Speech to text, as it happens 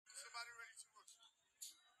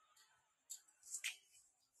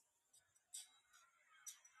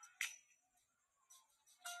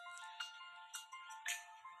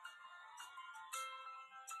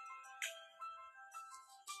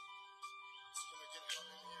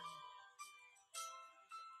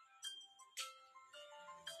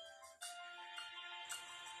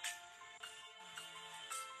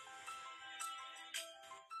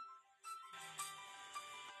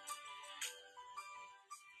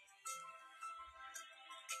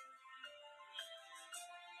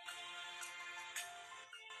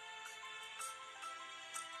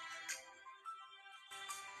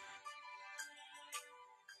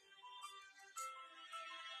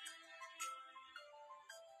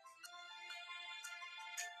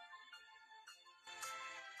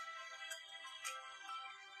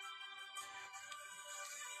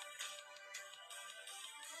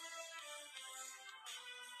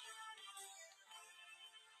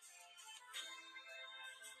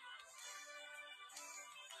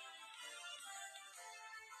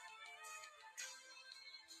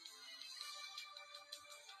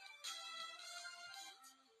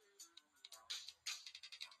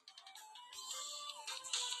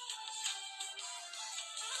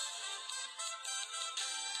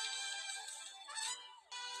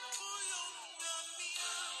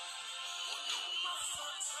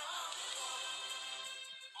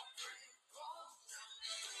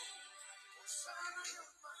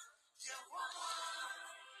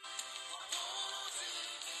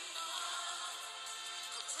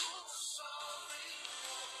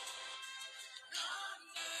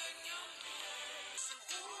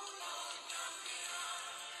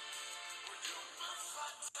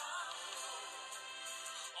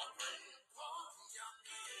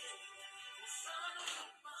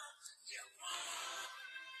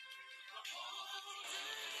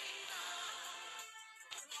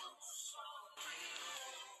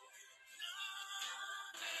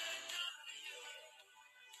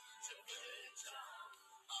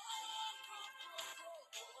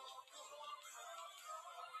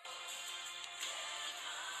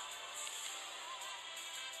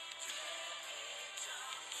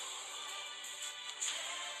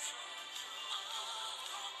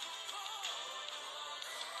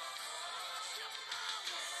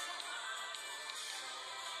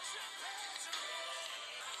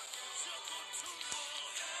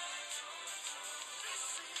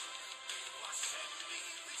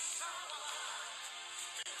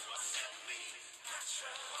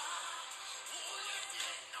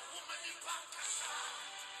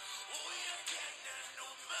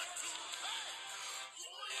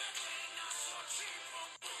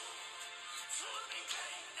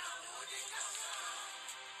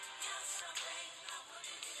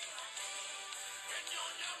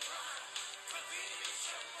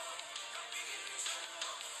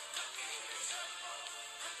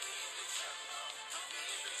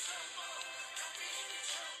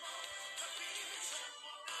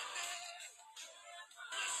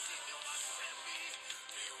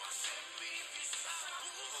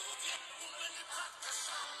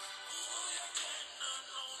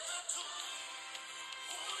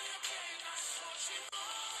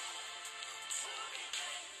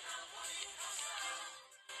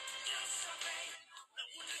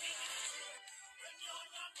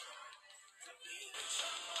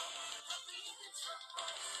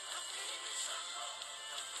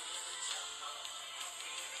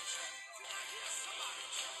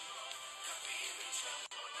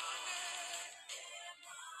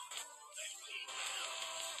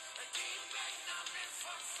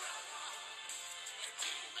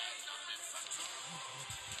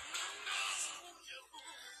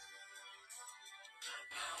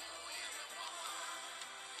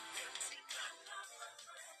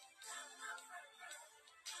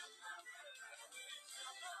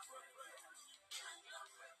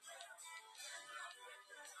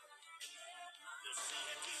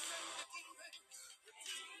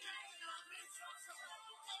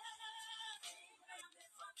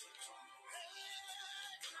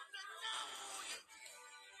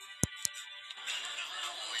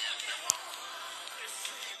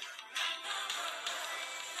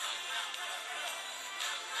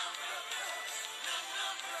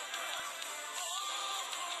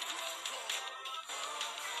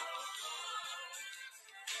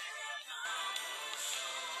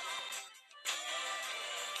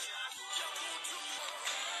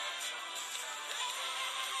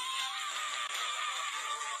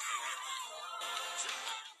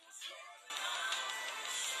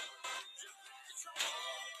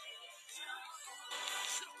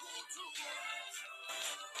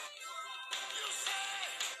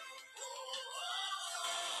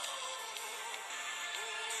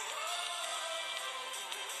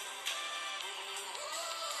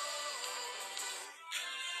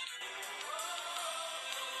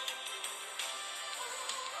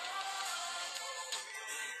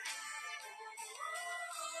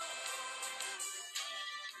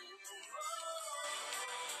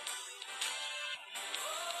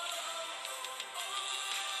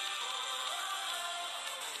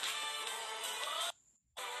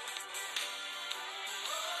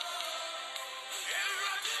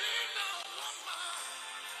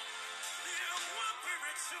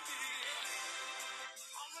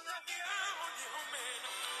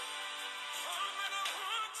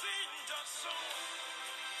Receive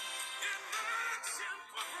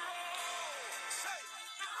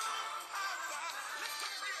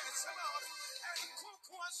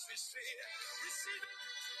it.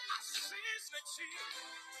 I seize the cheese.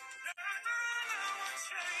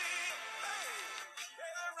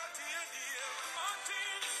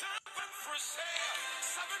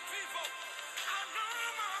 Seven people. I know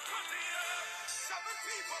my Padilla. Seven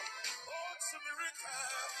people. Oh, it's a miracle.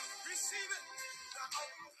 Receive it. Now,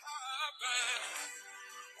 oh, happen.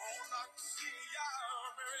 Oh, not see ya,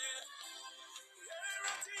 Mary. Yeah,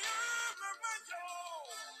 at the end of my yo.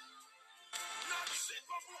 Not see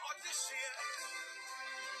for audition.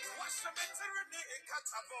 What's the matter in the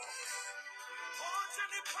Catabo? Oh,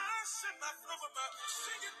 Jenny Passion, my Flumma.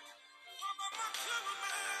 Sing it. Mama, my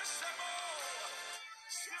Flumma. Shamo.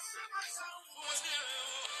 She's in my sound for you.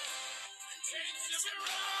 Teach me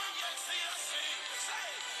wrong, yes, yes,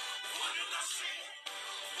 say. What did I see?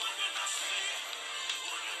 What did I see?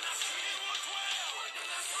 What did I see? What well?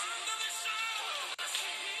 Under the shadow.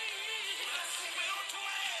 Well,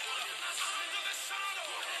 dwell. Under the shadow.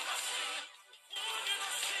 What did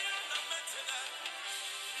I see? And I mentioned that.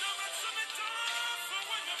 No matter me down for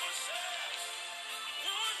when you must say.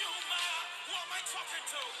 Who you my? Who am I talking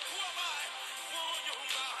to? Who am I? Who you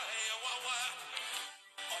my? What?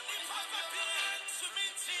 Only Papa did to me,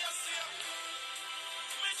 see.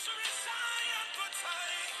 Make sure it's high and good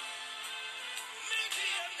time. Make the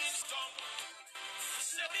enemy stop.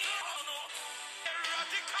 Say the honor.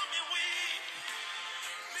 Eradicate me we.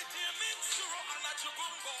 Me dear me suro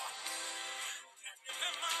anachubumbo.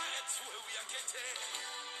 Remember it's where we are getting.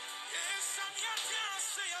 Yes, I'm your dear,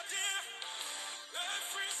 say your dear.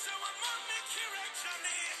 Every so I'm on the correction.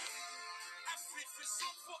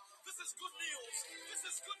 This is good news. This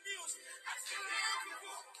is good news. I feel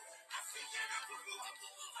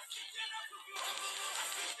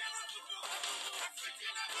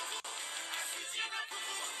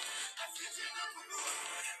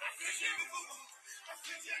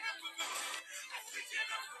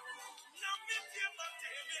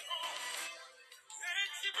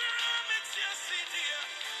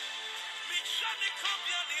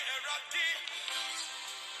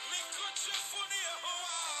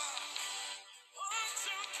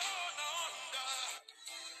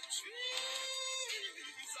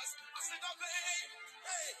Jesus, I said,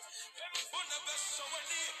 hey, everyone never saw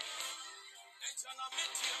any. And I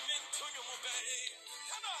met him into your mobile.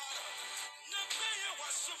 Come on, never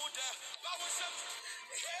was some of that. I was up.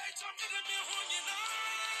 Hey, jumping in me, you know.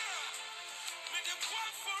 Made a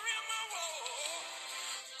quack for him.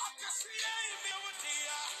 I can see me over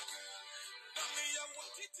there.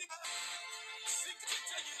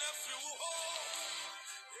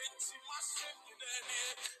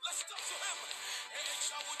 Let's talk to him.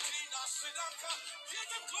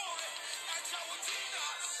 Give him glory.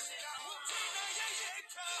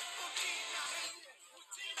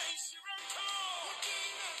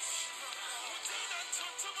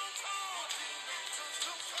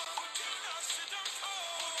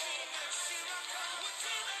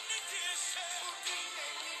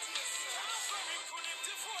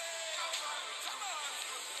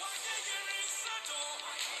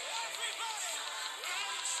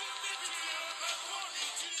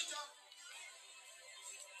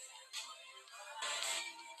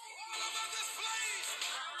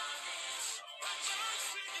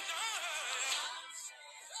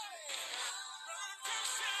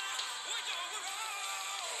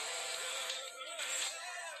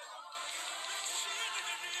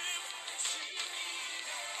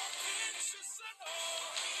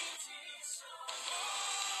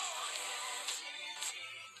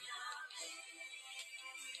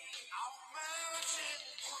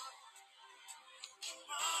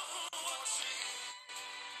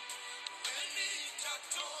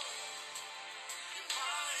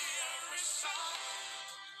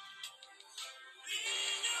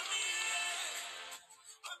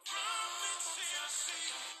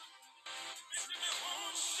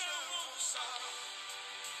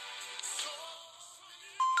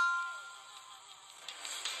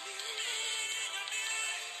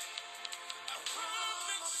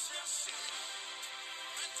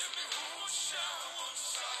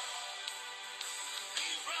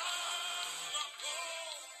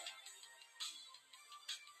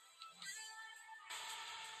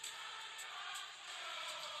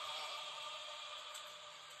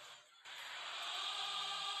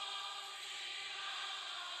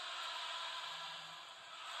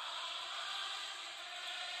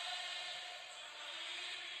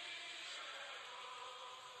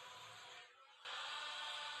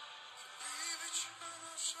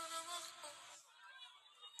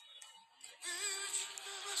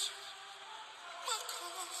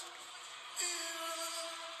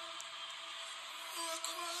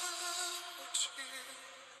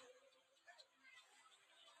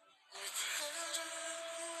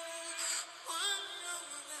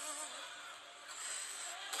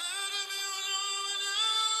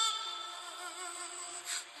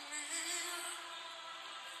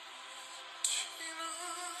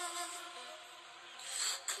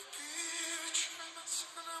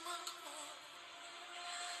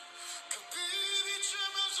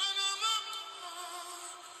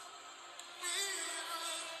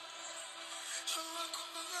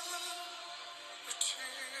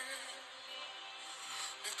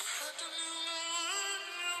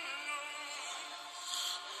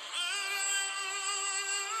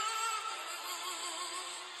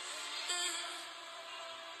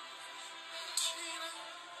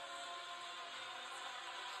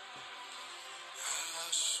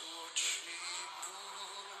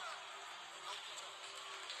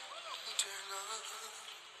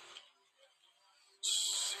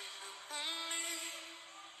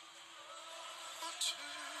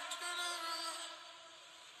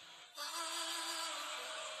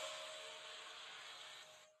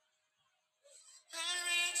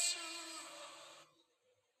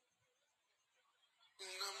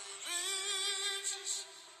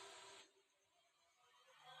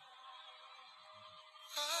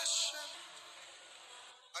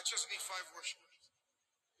 I just need 5 worshipers.